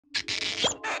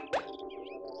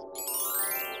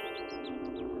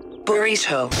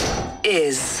Burrito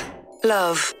is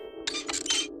love.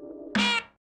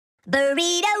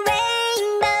 Burrito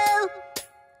rainbow,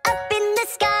 up in the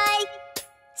sky.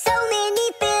 So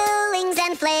many fillings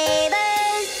and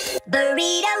flavors.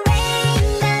 Burrito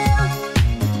rainbow,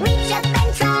 reach up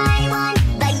and try one.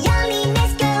 The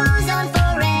yumminess goes on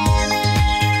forever.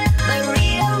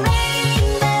 Burrito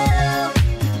rainbow,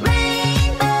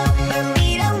 rainbow.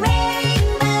 Burrito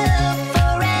rainbow,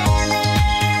 forever.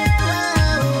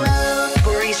 Whoa, whoa.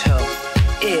 Burrito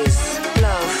is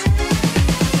love.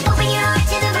 Open your heart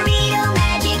to the burrito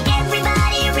magic.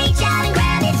 Everybody reach out and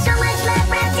grab it. So much love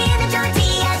wrapped in the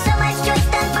tortilla. So much choice,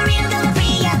 the burrito gonna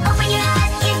free ya. Open your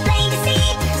eyes, it's plain to see.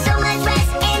 So much rice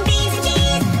and beans and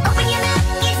cheese. Open your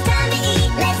mouth, it's time to eat.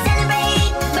 Let's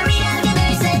celebrate burrito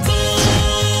diversity.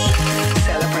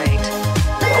 Celebrate.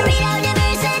 Burrito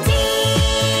diversity.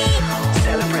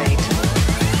 Celebrate.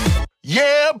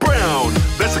 Yeah, brown,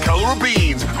 that's the color of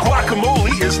beans.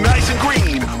 Guacamole is nice and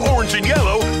green. Orange and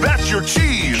yellow, that's your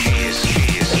cheese.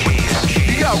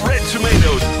 You got red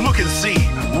tomatoes, look and see.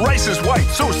 Rice is white,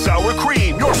 so sour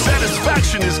cream. Your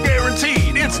satisfaction is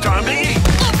guaranteed. It's time to eat.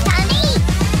 It's time to eat.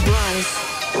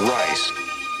 Rice,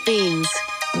 Beans.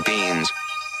 beans,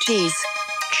 Cheese.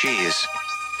 cheese.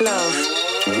 Love.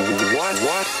 What?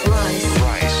 Rice.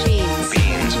 Rice.